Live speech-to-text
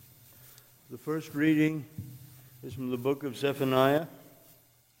The first reading is from the book of Zephaniah.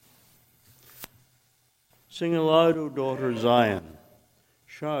 Sing aloud, O daughter Zion.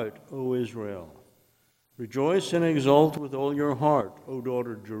 Shout, O Israel. Rejoice and exult with all your heart, O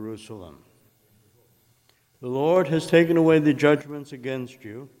daughter Jerusalem. The Lord has taken away the judgments against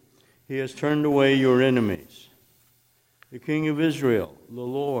you. He has turned away your enemies. The King of Israel, the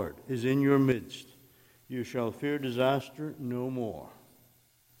Lord, is in your midst. You shall fear disaster no more.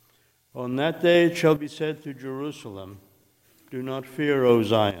 On that day it shall be said to Jerusalem, do not fear, O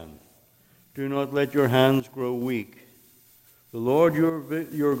Zion. Do not let your hands grow weak. The Lord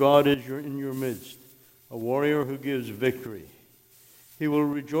your God is in your midst, a warrior who gives victory. He will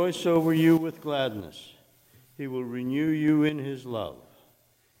rejoice over you with gladness. He will renew you in his love.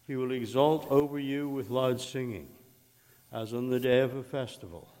 He will exult over you with loud singing, as on the day of a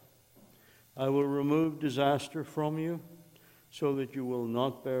festival. I will remove disaster from you, so that you will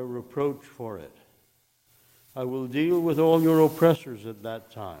not bear reproach for it. I will deal with all your oppressors at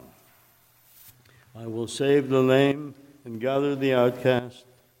that time. I will save the lame and gather the outcast,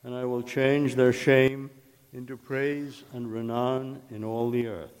 and I will change their shame into praise and renown in all the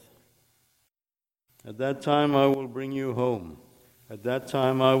earth. At that time I will bring you home. At that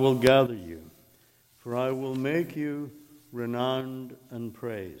time I will gather you, for I will make you renowned and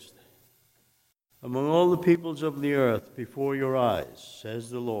praised among all the peoples of the earth before your eyes, says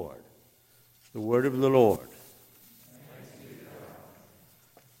the Lord. The word of the Lord.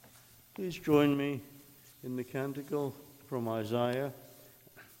 Please join me in the canticle from Isaiah.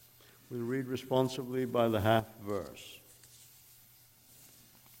 We'll read responsibly by the half verse.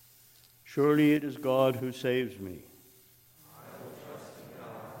 Surely it is God who saves me. I will trust in God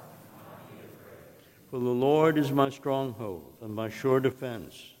and not be afraid. For the Lord is my stronghold and my sure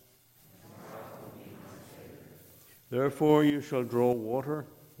defense. Therefore you shall draw water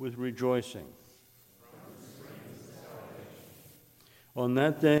with rejoicing. From the springs of salvation. On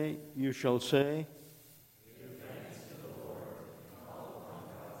that day you shall say, give thanks to the Lord and call upon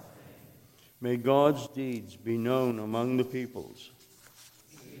God's name. may God's deeds be known among the peoples.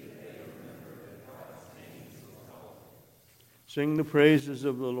 See that they remember that God's name is exalted. Sing the praises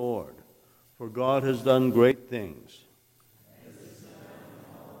of the Lord, for God has done great things.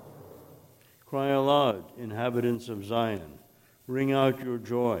 Cry aloud, inhabitants of Zion. Ring out your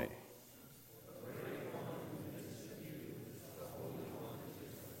joy.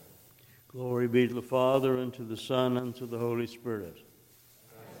 Glory be to the Father, and to the Son, and to the Holy Spirit.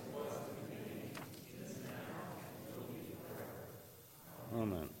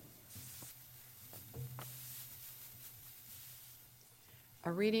 Amen.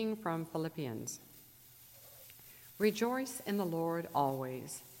 A reading from Philippians. Rejoice in the Lord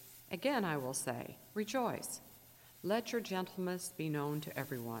always. Again I will say, rejoice. Let your gentleness be known to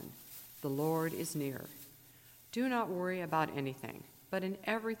everyone. The Lord is near. Do not worry about anything, but in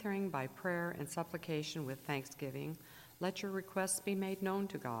everything by prayer and supplication with thanksgiving, let your requests be made known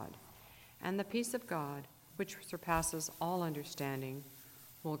to God. And the peace of God, which surpasses all understanding,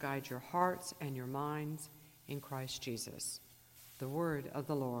 will guide your hearts and your minds in Christ Jesus. The word of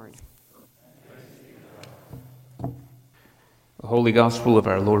the Lord. The Holy Gospel of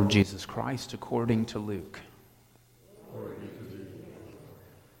our Lord Jesus Christ according to Luke.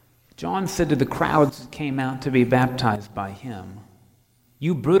 John said to the crowds that came out to be baptized by him,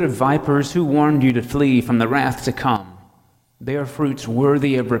 you brood of vipers, who warned you to flee from the wrath to come? Bear fruits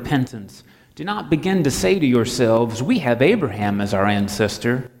worthy of repentance. Do not begin to say to yourselves, we have Abraham as our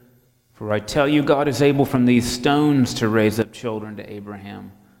ancestor. For I tell you, God is able from these stones to raise up children to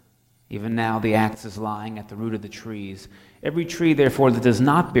Abraham. Even now the axe is lying at the root of the trees. Every tree, therefore, that does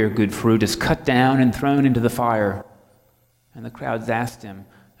not bear good fruit is cut down and thrown into the fire. And the crowds asked him,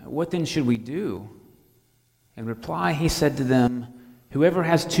 what then should we do? In reply, he said to them, whoever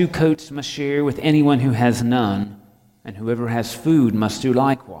has 2 coats must share with anyone who has none, and whoever has food must do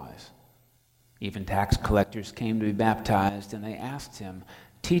likewise. Even tax collectors came to be baptized, and they asked him,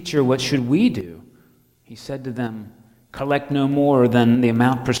 Teacher, what should we do? He said to them, collect no more than the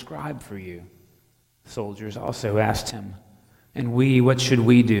amount prescribed for you. Soldiers also asked him, and we, what should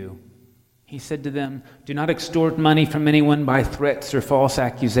we do? He said to them, do not extort money from anyone by threats or false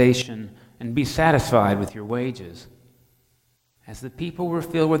accusation, and be satisfied with your wages. As the people were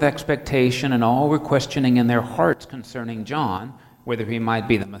filled with expectation, and all were questioning in their hearts concerning John, whether he might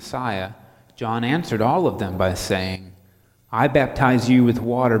be the Messiah, John answered all of them by saying, I baptize you with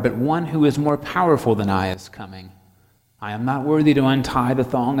water, but one who is more powerful than I is coming. I am not worthy to untie the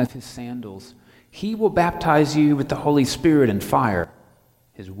thong of his sandals. He will baptize you with the Holy Spirit and fire.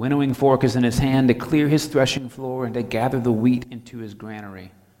 His winnowing fork is in his hand to clear his threshing floor and to gather the wheat into his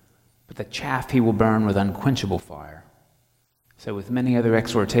granary. but the chaff he will burn with unquenchable fire. So with many other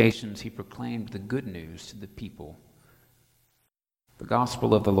exhortations, he proclaimed the good news to the people. The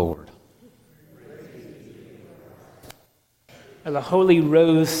gospel of the Lord. A Holy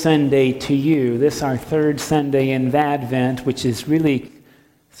Rose Sunday to you. This our third Sunday in Advent, which is really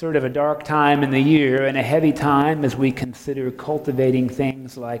sort of a dark time in the year and a heavy time as we consider cultivating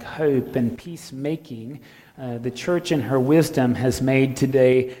things like hope and peacemaking. The Church in her wisdom has made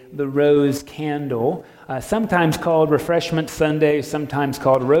today the Rose Candle, sometimes called Refreshment Sunday, sometimes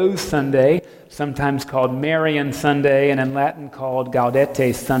called Rose Sunday, sometimes called Marian Sunday, and in Latin called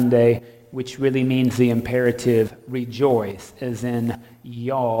Gaudete Sunday, which really means the imperative rejoice, as in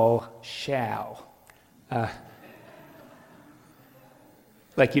y'all shall.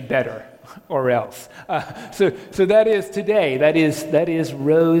 Like you'd better, or else. So that is today. That is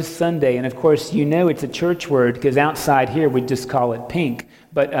Rose Sunday. And of course, you know it's a church word, because outside here we'd just call it pink.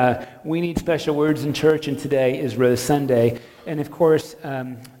 But we need special words in church, and today is Rose Sunday. And of course,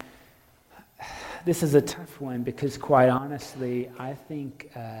 this is a tough one, because quite honestly, I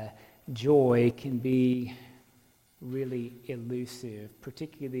think joy can be really elusive,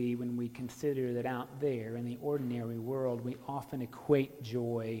 particularly when we consider that out there in the ordinary world, we often equate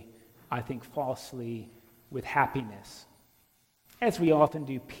joy, I think falsely, with happiness, as we often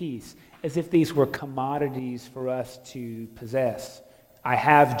do peace, as if these were commodities for us to possess. I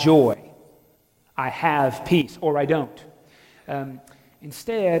have joy, I have peace, or I don't.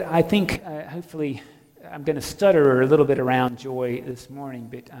 Instead, I think, hopefully, I'm going to stutter a little bit around joy this morning,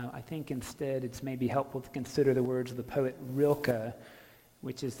 but I think instead it's maybe helpful to consider the words of the poet Rilke,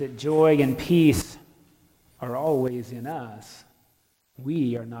 which is that joy and peace are always in us.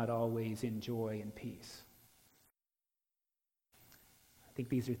 We are not always in joy and peace. I think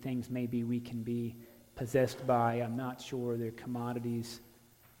these are things maybe we can be possessed by. I'm not sure they're commodities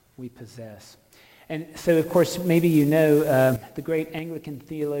we possess. And so, of course, maybe you know the great Anglican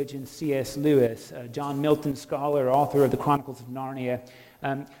theologian C.S. Lewis, John Milton scholar, author of the Chronicles of Narnia.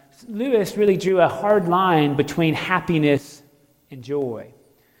 Lewis really drew a hard line between happiness and joy.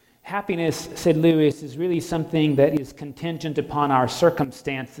 Happiness, said Lewis, is really something that is contingent upon our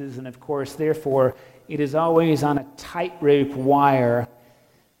circumstances, and of course, therefore, it is always on a tightrope wire.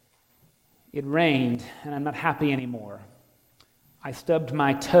 It rained, and I'm not happy anymore. I stubbed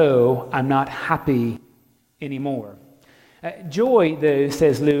my toe, I'm not happy anymore. Joy, though,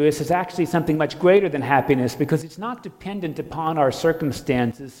 says Lewis, is actually something much greater than happiness, because it's not dependent upon our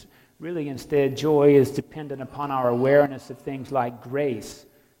circumstances. Really, instead, joy is dependent upon our awareness of things like grace,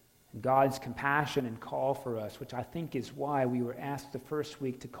 God's compassion and call for us, which I think is why we were asked the first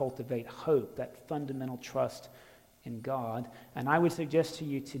week to cultivate hope, that fundamental trust in God. And I would suggest to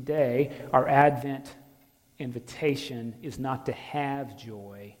you today, our Advent invitation is not to have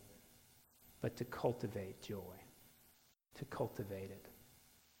joy, but to cultivate joy, to cultivate it.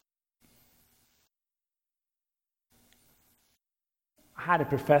 I had a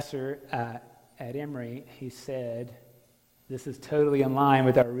professor at Emory. He said, this is totally in line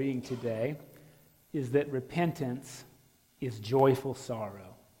with our reading today, is that repentance is joyful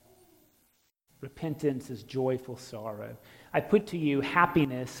sorrow. Repentance is joyful sorrow. I put to you,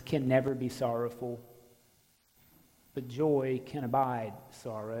 happiness can never be sorrowful, but joy can abide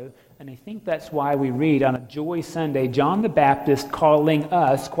sorrow. And I think that's why we read on a Joy Sunday, John the Baptist calling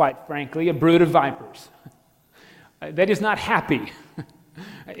us, quite frankly, a brood of vipers. That is not happy.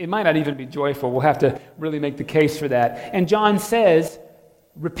 It might not even be joyful. We'll have to really make the case for that. And John says,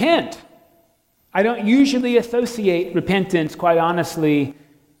 repent. I don't usually associate repentance, quite honestly,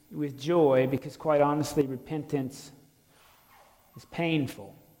 with joy, because quite honestly, repentance is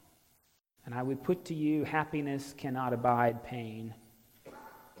painful. And I would put to you, happiness cannot abide pain.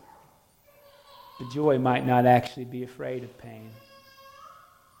 But joy might not actually be afraid of pain.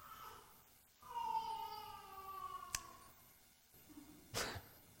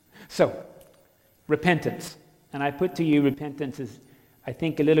 So, repentance. And I put to you, repentance is, I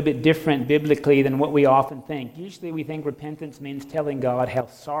think, a little bit different biblically than what we often think. Usually we think repentance means telling God how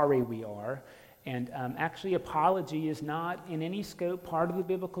sorry we are. And actually, apology is not, in any scope, part of the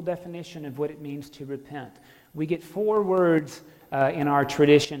biblical definition of what it means to repent. We get 4 words in our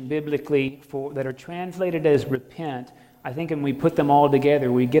tradition, biblically, that are translated as repent. I think when we put them all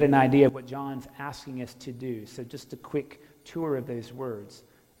together, we get an idea of what John's asking us to do. So just a quick tour of those words.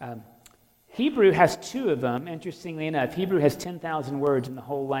 Hebrew has 2 of them, interestingly enough. Hebrew has 10,000 words in the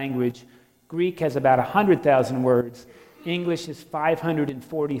whole language. Greek has about 100,000 words. English is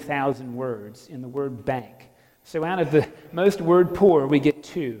 540,000 words in the word bank. So out of the most word poor, we get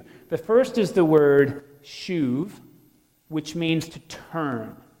 2. The first is the word shuv, which means to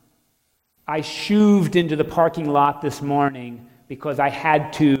turn. I shoved into the parking lot this morning because I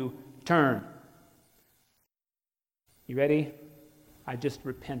had to turn. You ready? I just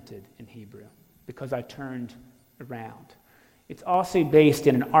repented in Hebrew because I turned around. It's also based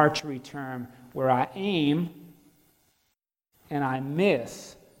in an archery term where I aim and I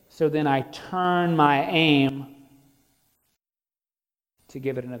miss. So then I turn my aim to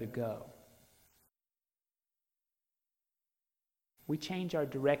give it another go. We change our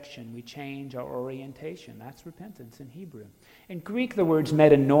direction. We change our orientation. That's repentance in Hebrew. In Greek, the word's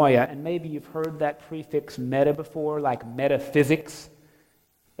metanoia, and maybe you've heard that prefix meta before, like metaphysics.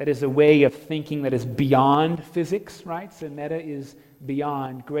 That is a way of thinking that is beyond physics, right? So meta is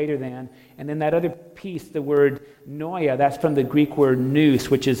beyond, greater than. And then that other piece, the word noia, that's from the Greek word nous,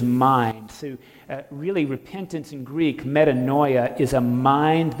 which is mind. So really repentance in Greek, metanoia, is a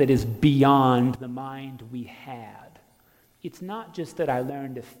mind that is beyond the mind we had. It's not just that I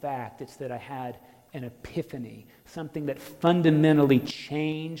learned a fact, it's that I had an epiphany, something that fundamentally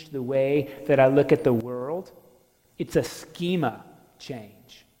changed the way that I look at the world. It's a schema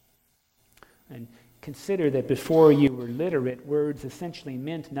change. And consider that before you were literate, words essentially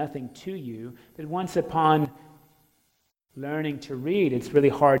meant nothing to you, that once upon learning to read, it's really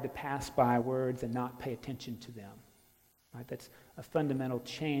hard to pass by words and not pay attention to them. Right? That's a fundamental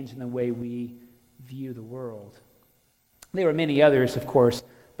change in the way we view the world. There are many others, of course,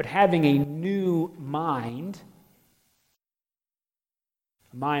 but having a new mind,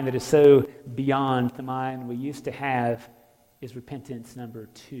 a mind that is so beyond the mind we used to have, is repentance number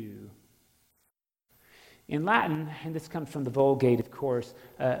 2. In Latin, and this comes from the Vulgate, of course,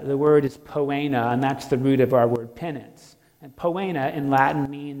 the word is poena, and that's the root of our word penance. And poena in Latin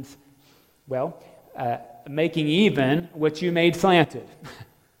means, making even what you made slanted.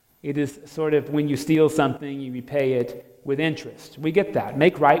 It is sort of when you steal something, you repay it with interest. We get that.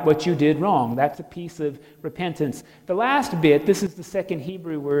 Make right what you did wrong. That's a piece of repentance. The last bit, this is the second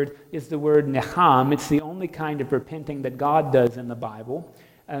Hebrew word, is the word necham. It's the only kind of repenting that God does in the Bible.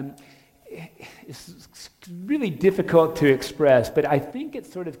 It's really difficult to express, but I think it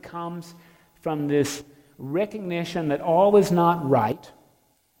sort of comes from this recognition that all is not right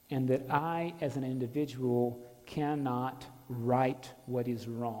and that I, as an individual, cannot right what is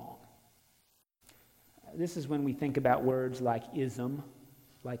wrong. This is when we think about words like ism,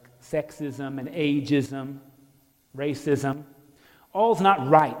 like sexism and ageism, racism. All's not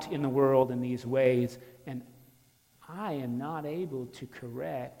right in the world in these ways, and I am not able to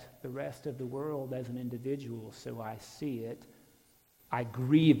correct the rest of the world as an individual, so I see it, I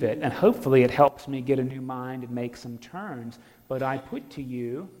grieve it, and hopefully it helps me get a new mind and make some turns. But I put to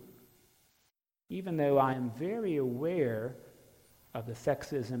you, even though I am very aware of the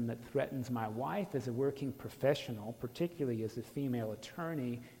sexism that threatens my wife as a working professional, particularly as a female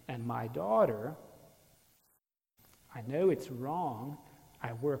attorney, and my daughter, I know it's wrong.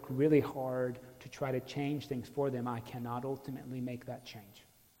 I work really hard to try to change things for them. I cannot ultimately make that change.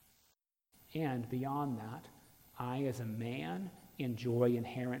 And beyond that, I, as a man, enjoy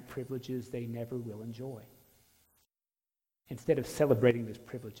inherent privileges they never will enjoy. Instead of celebrating those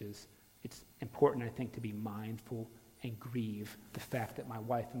privileges, it's important, I think, to be mindful and grieve the fact that my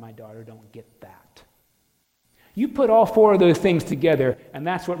wife and my daughter don't get that. You put all 4 of those things together, and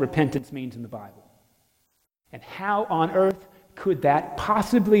that's what repentance means in the Bible. And how on earth could that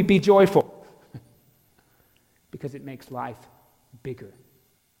possibly be joyful? Because it makes life bigger.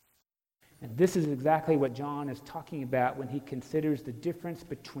 And this is exactly what John is talking about when he considers the difference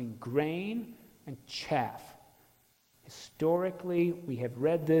between grain and chaff. Historically, we have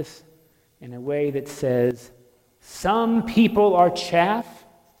read this in a way that says, some people are chaff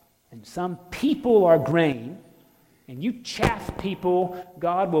and some people are grain, and you chaff people,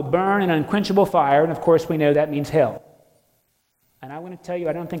 God will burn in unquenchable fire, and of course we know that means hell. And I want to tell you,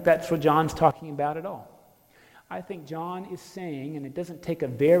 I don't think that's what John's talking about at all. I think John is saying, and it doesn't take a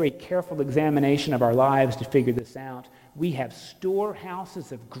very careful examination of our lives to figure this out, we have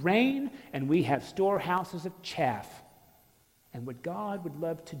storehouses of grain and we have storehouses of chaff. And what God would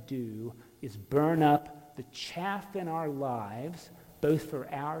love to do is burn up the chaff in our lives, both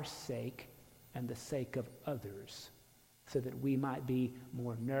for our sake and the sake of others, so that we might be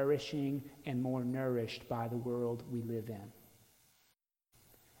more nourishing and more nourished by the world we live in.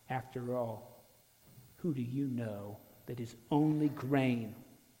 After all, who do you know that is only grain?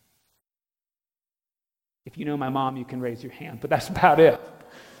 If you know my mom, you can raise your hand, but that's about it.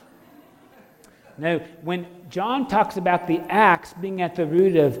 No, when John talks about the axe being at the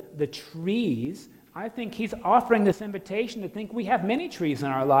root of the trees, I think he's offering this invitation to think we have many trees in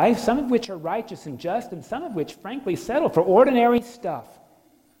our life, some of which are righteous and just, and some of which, frankly, settle for ordinary stuff.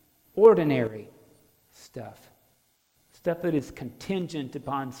 ordinary stuff that is contingent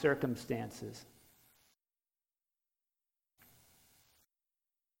upon circumstances.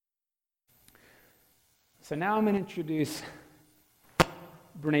 So now I'm going to introduce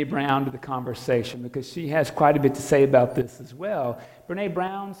Brene Brown to the conversation because she has quite a bit to say about this as well. Brene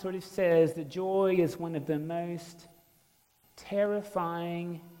Brown sort of says that joy is one of the most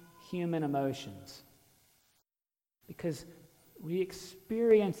terrifying human emotions because we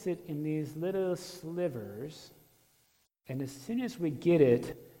experience it in these little slivers, and as soon as we get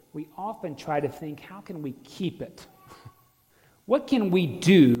it, we often try to think, how can we keep it? What can we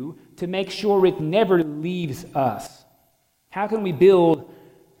do to make sure it never leaves us? How can we build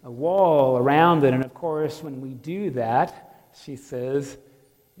a wall around it? And of course, when we do that, she says,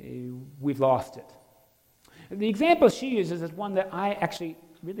 we've lost it. The example she uses is one that I actually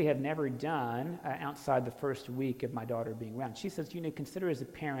really have never done outside the first week of my daughter being around. She says, consider as a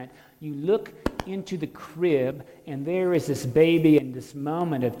parent, you look into the crib and there is this baby and this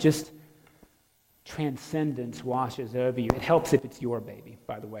moment of just transcendence washes over you. It helps if it's your baby,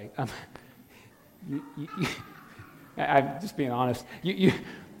 by the way. I'm just being honest. You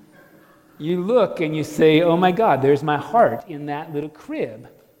look and you say, oh my God, there's my heart in that little crib.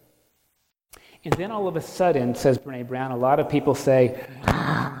 And then all of a sudden, says Brene Brown, a lot of people say,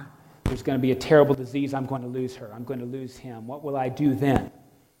 there's going to be a terrible disease, I'm going to lose her, I'm going to lose him. What will I do then?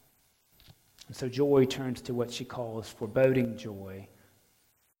 And so joy turns to what she calls foreboding joy.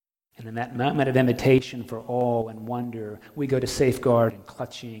 And in that moment of invitation for awe and wonder, we go to safeguard and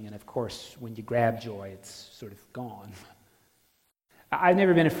clutching, and of course, when you grab joy, it's sort of gone. I've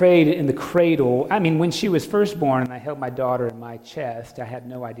never been afraid in the cradle. I mean, when she was first born and I held my daughter in my chest, I had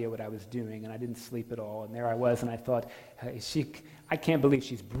no idea what I was doing, and I didn't sleep at all. And there I was, and I thought, I can't believe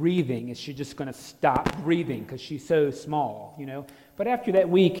she's breathing. Is she just going to stop breathing because she's so small, But after that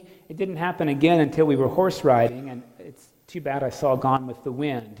week, it didn't happen again until we were horse riding, and it's too bad I saw Gone with the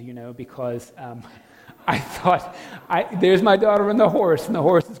Wind, because I thought, there's my daughter and the horse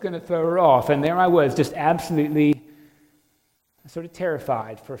is going to throw her off. And there I was, just absolutely sort of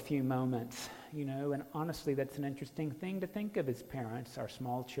terrified for a few moments, and honestly, that's an interesting thing to think of as parents, our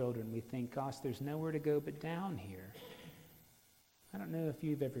small children. We think, gosh, there's nowhere to go but down here. I don't know if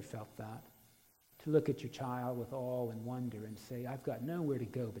you've ever felt that, to look at your child with awe and wonder and say, I've got nowhere to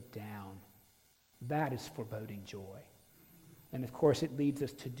go but down. That is foreboding joy. And of course, it leads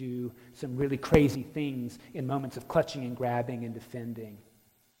us to do some really crazy things in moments of clutching and grabbing and defending,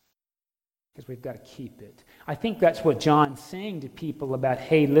 because we've got to keep it. I think that's what John's saying to people about,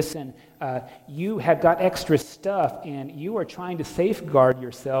 hey, listen, you have got extra stuff and you are trying to safeguard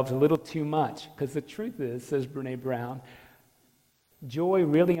yourselves a little too much. Because the truth is, says Brene Brown, joy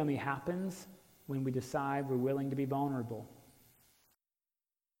really only happens when we decide we're willing to be vulnerable.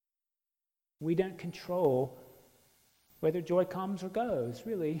 We don't control whether joy comes or goes,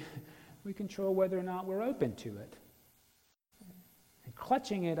 really. We control whether or not we're open to it. And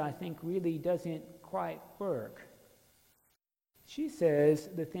clutching it, I think, really doesn't quite work. She says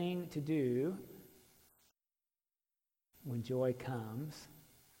the thing to do when joy comes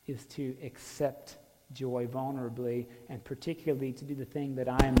is to accept joy vulnerably, and particularly to do the thing that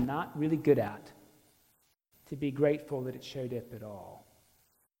I am not really good at, to be grateful that it showed up at all.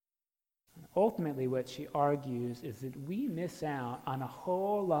 And ultimately, what she argues is that we miss out on a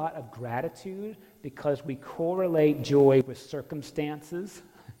whole lot of gratitude because we correlate joy with circumstances.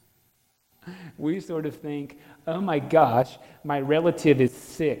 We sort of think, oh my gosh, my relative is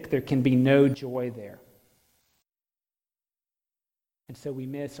sick. There can be no joy there. And so we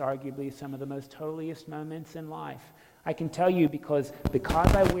miss, arguably, some of the most holiest moments in life. I can tell you because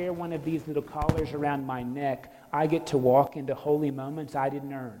I wear one of these little collars around my neck, I get to walk into holy moments I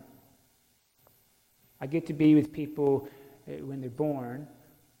didn't earn. I get to be with people when they're born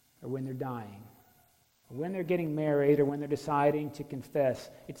or when they're dying, or when they're getting married or when they're deciding to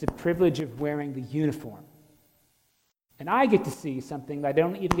confess. It's a privilege of wearing the uniform. And I get to see something that I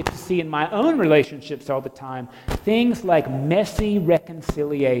don't even get to see in my own relationships all the time. Things like messy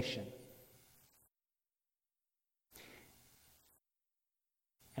reconciliation.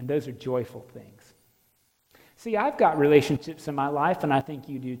 And those are joyful things. See, I've got relationships in my life, and I think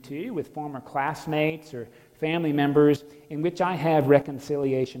you do too, with former classmates or family members in which I have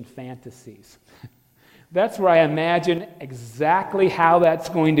reconciliation fantasies. That's where I imagine exactly how that's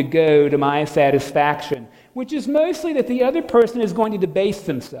going to go to my satisfaction, which is mostly that the other person is going to debase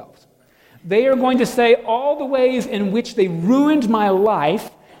themselves. They are going to say all the ways in which they ruined my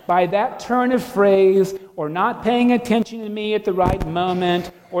life by that turn of phrase, or not paying attention to me at the right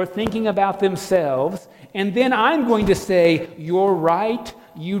moment, or thinking about themselves, and then I'm going to say, "You're right,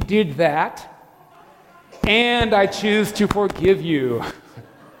 you did that, and I choose to forgive you.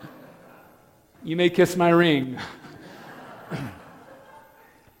 You may kiss my ring."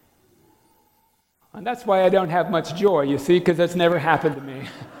 And that's why I don't have much joy, you see, because that's never happened to me.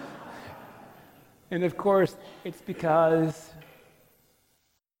 And of course, it's because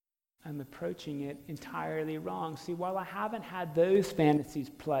I'm approaching it entirely wrong. See, while I haven't had those fantasies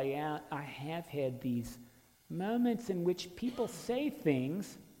play out, I have had these moments in which people say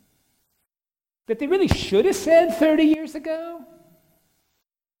things that they really should have said 30 years ago.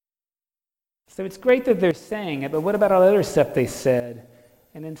 So it's great that they're saying it, but what about all the other stuff they said?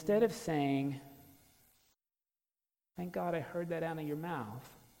 And instead of saying, "Thank God I heard that out of your mouth,"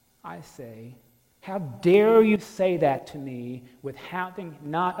 I say, "How dare you say that to me with having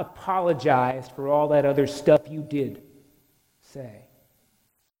not apologized for all that other stuff you did say?"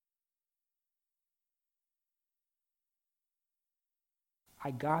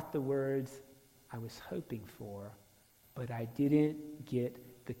 I got the words I was hoping for, but I didn't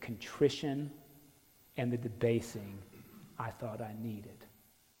get the contrition and the debasing I thought I needed.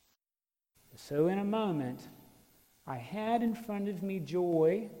 So in a moment, I had in front of me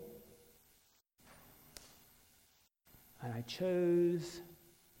joy, and I chose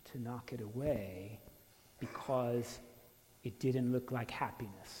to knock it away because it didn't look like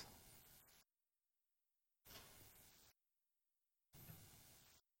happiness.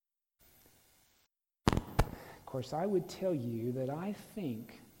 Of course, I would tell you that I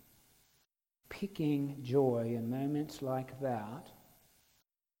think picking joy in moments like that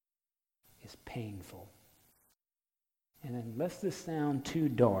is painful. And unless this sounds too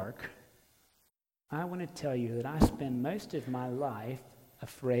dark, I want to tell you that I spend most of my life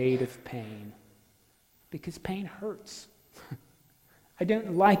afraid of pain because pain hurts. I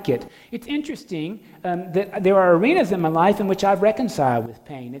don't like it. It's interesting that there are arenas in my life in which I've reconciled with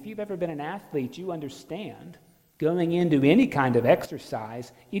pain. If you've ever been an athlete, you understand going into any kind of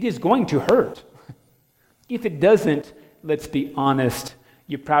exercise, it is going to hurt. If it doesn't, let's be honest,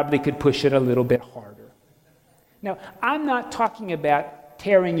 you probably could push it a little bit harder. Now, I'm not talking about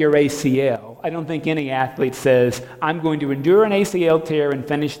tearing your ACL. I don't think any athlete says, "I'm going to endure an ACL tear and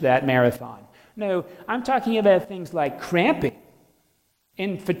finish that marathon." No, I'm talking about things like cramping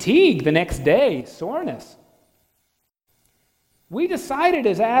and fatigue the next day, soreness. We decided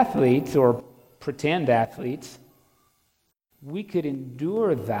as athletes, or pretend athletes, we could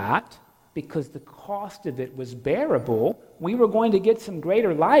endure that because the cost of it was bearable. We were going to get some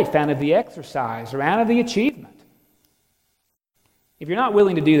greater life out of the exercise or out of the achievement. If you're not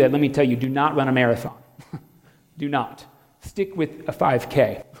willing to do that, let me tell you, do not run a marathon. Do not. Stick with a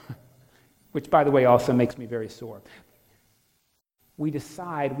 5K, which, by the way, also makes me very sore. We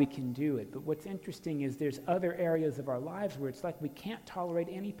decide we can do it. But what's interesting is there's other areas of our lives where it's like we can't tolerate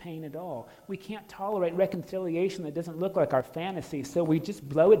any pain at all. We can't tolerate reconciliation that doesn't look like our fantasy, so we just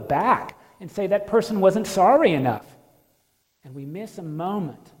blow it back and say that person wasn't sorry enough. And we miss a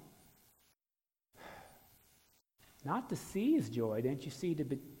moment. Not to seize joy, don't you see, to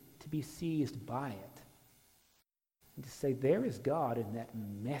be seized by it. And to say there is God in that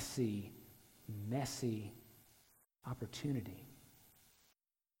messy, messy opportunity.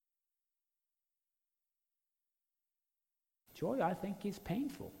 Joy, I think, is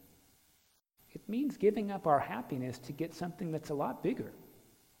painful. It means giving up our happiness to get something that's a lot bigger.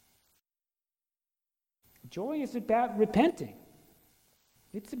 Joy is about repenting.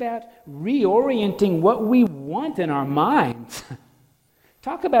 It's about reorienting what we want in our minds.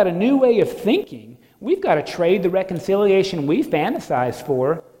 Talk about a new way of thinking. We've got to trade the reconciliation we fantasize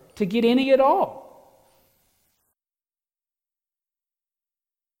for to get any at all.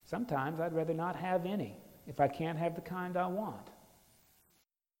 Sometimes I'd rather not have any if I can't have the kind I want.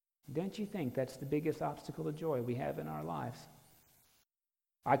 Don't you think that's the biggest obstacle to joy we have in our lives?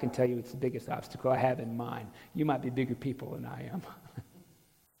 I can tell you it's the biggest obstacle I have in mine. You might be bigger people than I am.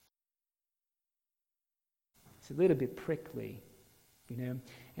 It's a little bit prickly, you know.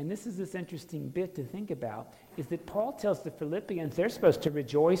 And this is this interesting bit to think about, is that Paul tells the Philippians they're supposed to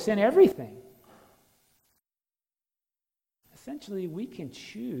rejoice in everything. Essentially, we can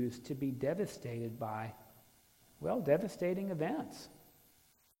choose to be devastated by, well, devastating events.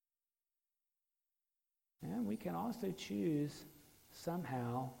 And we can also choose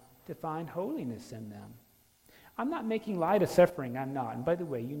somehow to find holiness in them. I'm not making light of suffering, I'm not. And by the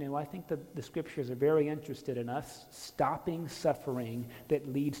way, you know, I think the scriptures are very interested in us stopping suffering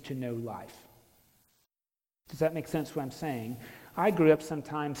that leads to no life. Does that make sense what I'm saying? I grew up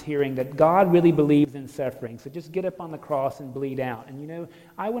sometimes hearing that God really believes in suffering, so just get up on the cross and bleed out. And you know,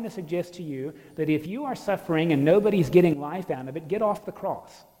 I want to suggest to you that if you are suffering and nobody's getting life out of it, get off the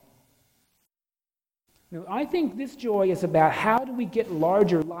cross. No, I think this joy is about how do we get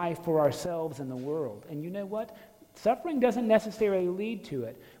larger life for ourselves and the world. And you know what? Suffering doesn't necessarily lead to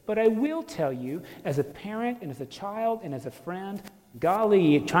it. But I will tell you, as a parent and as a child and as a friend,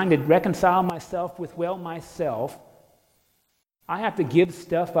 golly, trying to reconcile myself with, well, myself, I have to give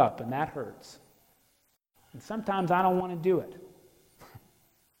stuff up, and that hurts. And sometimes I don't want to do it.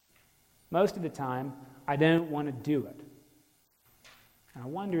 Most of the time, I don't want to do it. And I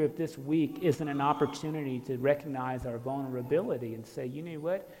wonder if this week isn't an opportunity to recognize our vulnerability and say, you know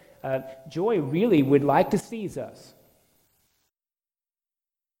what? Joy really would like to seize us.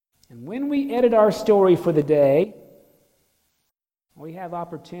 And when we edit our story for the day, we have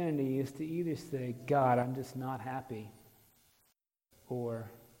opportunities to either say, God, I'm just not happy.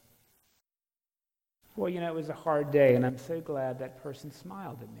 Or, well, you know, it was a hard day, and I'm so glad that person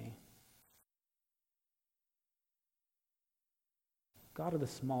smiled at me. God of the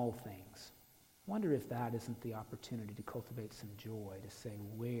small things. Wonder if that isn't the opportunity to cultivate some joy, to say,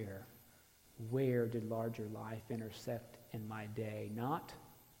 where did larger life intersect in my day? Not,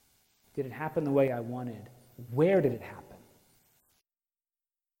 did it happen the way I wanted? Where did it happen?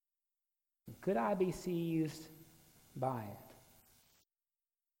 Could I be seized by it?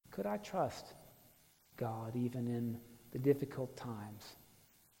 Could I trust God even in the difficult times?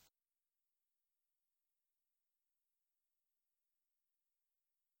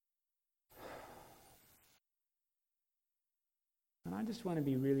 And I just want to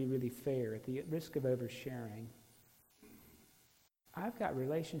be really, really fair at the risk of oversharing. I've got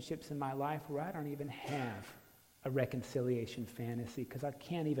relationships in my life where I don't even have a reconciliation fantasy because I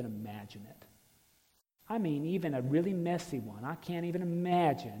can't even imagine it. I mean, even a really messy one. I can't even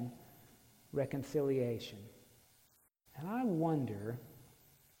imagine reconciliation. And I wonder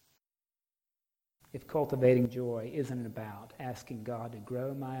if cultivating joy isn't about asking God to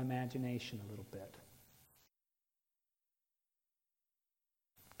grow my imagination a little bit.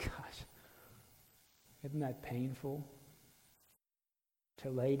 Gosh, isn't that painful? To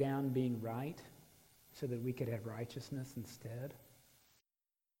lay down being right so that we could have righteousness instead?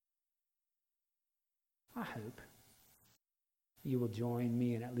 I hope you will join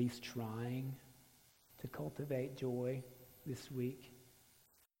me in at least trying to cultivate joy this week.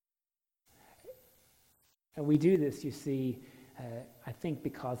 And we do this, you see, I think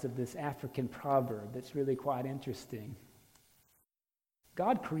because of this African proverb that's really quite interesting.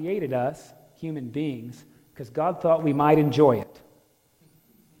 God created us, human beings, because God thought we might enjoy it.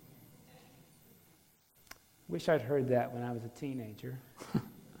 Wish I'd heard that when I was a teenager.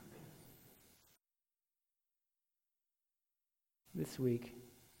 This week,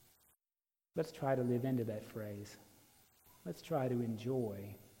 let's try to live into that phrase. Let's try to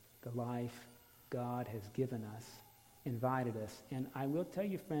enjoy the life God has given us, invited us. And I will tell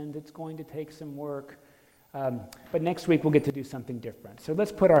you, friend, it's going to take some work. But next week we'll get to do something different. So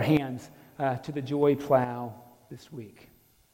let's put our hands to the joy plow this week.